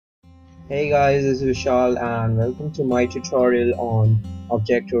Hey guys, this is Vishal and welcome to my tutorial on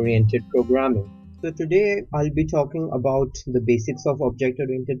object-oriented programming. So today I'll be talking about the basics of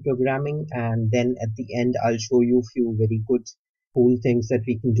object-oriented programming, and then at the end I'll show you a few very good cool things that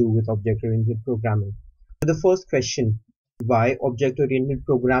we can do with object-oriented programming. So the first question, why object-oriented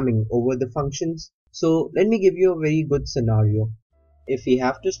programming over the functions? So let me give you a very good scenario. If we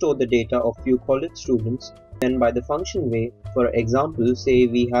have to store the data of few college students, then by the function way, for example, say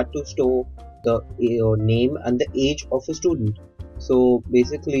we had to store the name and the age of a student. So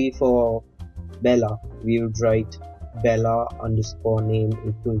basically for Bella, we would write Bella underscore name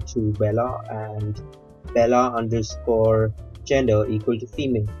equal to Bella and Bella underscore gender equal to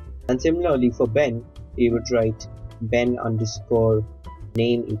female. And similarly for Ben, we would write Ben underscore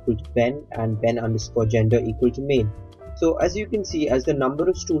name equal to Ben and Ben underscore gender equal to male. So as you can see, as the number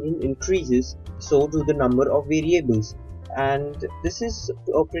of students increases, so do the number of variables, and this is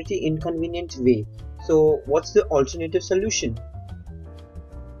a pretty inconvenient way. So what's the alternative solution?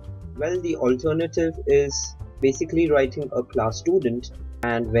 Well, the alternative is basically writing a class student,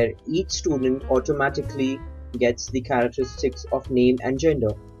 and where each student automatically gets the characteristics of name and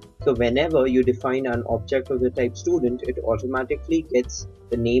gender. So whenever you define an object of the type student, it automatically gets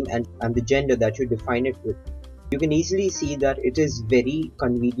the name and the gender that you define it with. You can easily see that it is very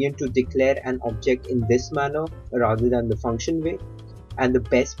convenient to declare an object in this manner rather than the function way. And the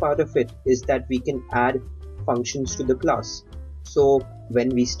best part of it is that we can add functions to the class. So when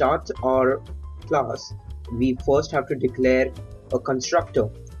we start our class, we first have to declare a constructor.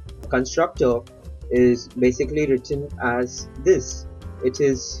 A constructor is basically written as this. It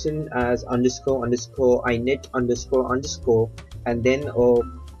is written as underscore underscore init underscore underscore, and then a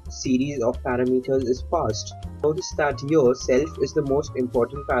series of parameters is passed. Notice that here self is the most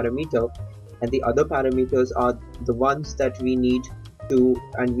important parameter, and the other parameters are the ones that we need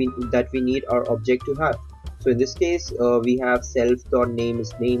that we need our object to have. So in this case, we have self.name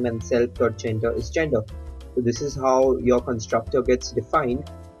is name and self.gender is gender. So this is how your constructor gets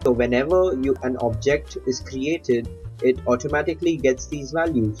defined. So whenever an object is created, it automatically gets these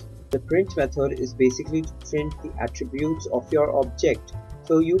values. The print method is basically to print the attributes of your object.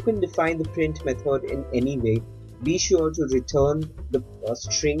 So you can define the print method in any way. Be sure to return the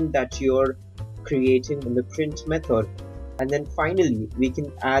string that you're creating in the print method. And then finally, we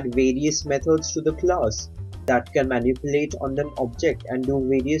can add various methods to the class that can manipulate on an object and do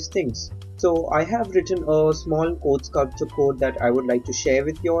various things. So I have written a small code sculpture code that I would like to share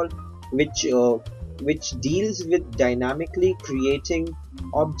with you all, which deals with dynamically creating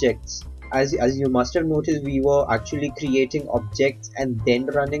objects. As you must have noticed, we were actually creating objects and then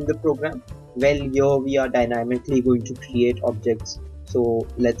running the program. Well, here we are dynamically going to create objects. So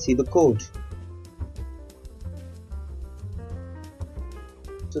let's see the code.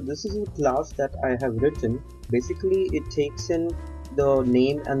 So this is a class that I have written. Basically, it takes in the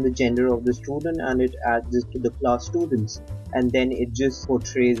name and the gender of the student and it adds this to the class students, and then it just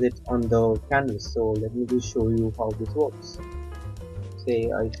portrays it on the canvas. So let me just show you how this works.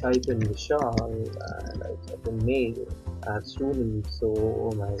 Say I type in Vishal and I type in male as student, so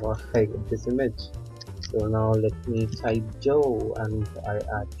oh my god, I get this image. So now let me type Joe and I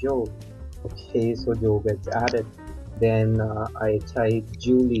add Joe. Okay, so Joe gets added. Then I type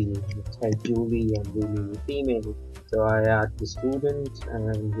Julie and Julie is female, so I add the student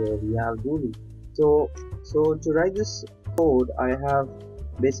and here we have Julie. So to write this code, I have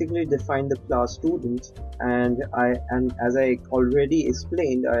basically defined the class student, and as I already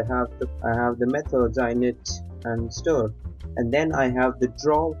explained, I have the methods init and stir, and then I have the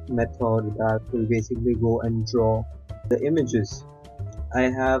draw method that will basically go and draw the images. I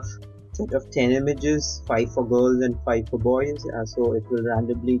have set of 10 images, 5 for girls and 5 for boys, so it will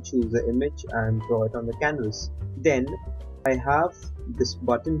randomly choose the image and draw it on the canvas. Then I have this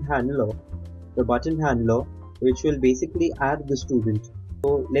button handler, which will basically add the student.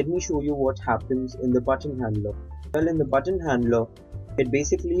 So let me show you what happens in the button handler. Well, in the button handler, it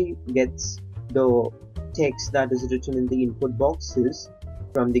basically gets the text that is written in the input boxes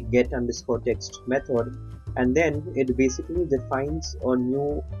from the get underscore text method, and then it basically defines a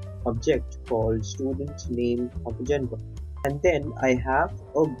new object called student name of gender. And then I have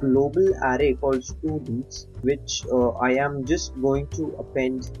a global array called students, which I am just going to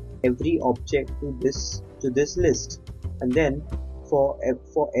append every object to this list, and then for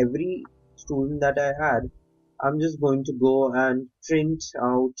every student that I had, I'm just going to go and print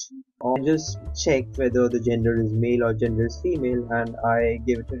out or just check whether the gender is male or gender is female, and I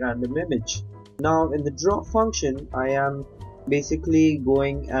give it a random image. Now in the draw function, I am basically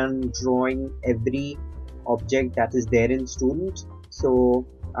going and drawing every object that is there in student. So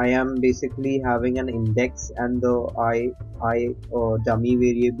I am basically having an index and the I dummy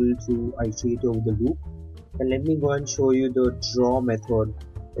variable to iterate over the loop. And let me go and show you the draw method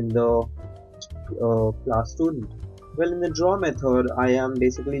in the class student. Well, in the draw method, I am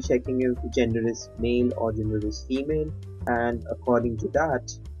basically checking if gender is male or gender is female, and according to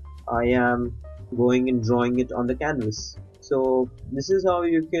that, I am going and drawing it on the canvas. So this is how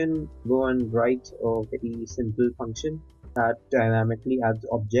you can go and write a very simple function that dynamically adds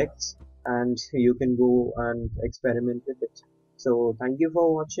objects, and you can go and experiment with it. So thank you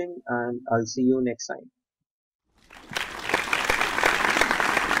for watching, and I'll see you next time.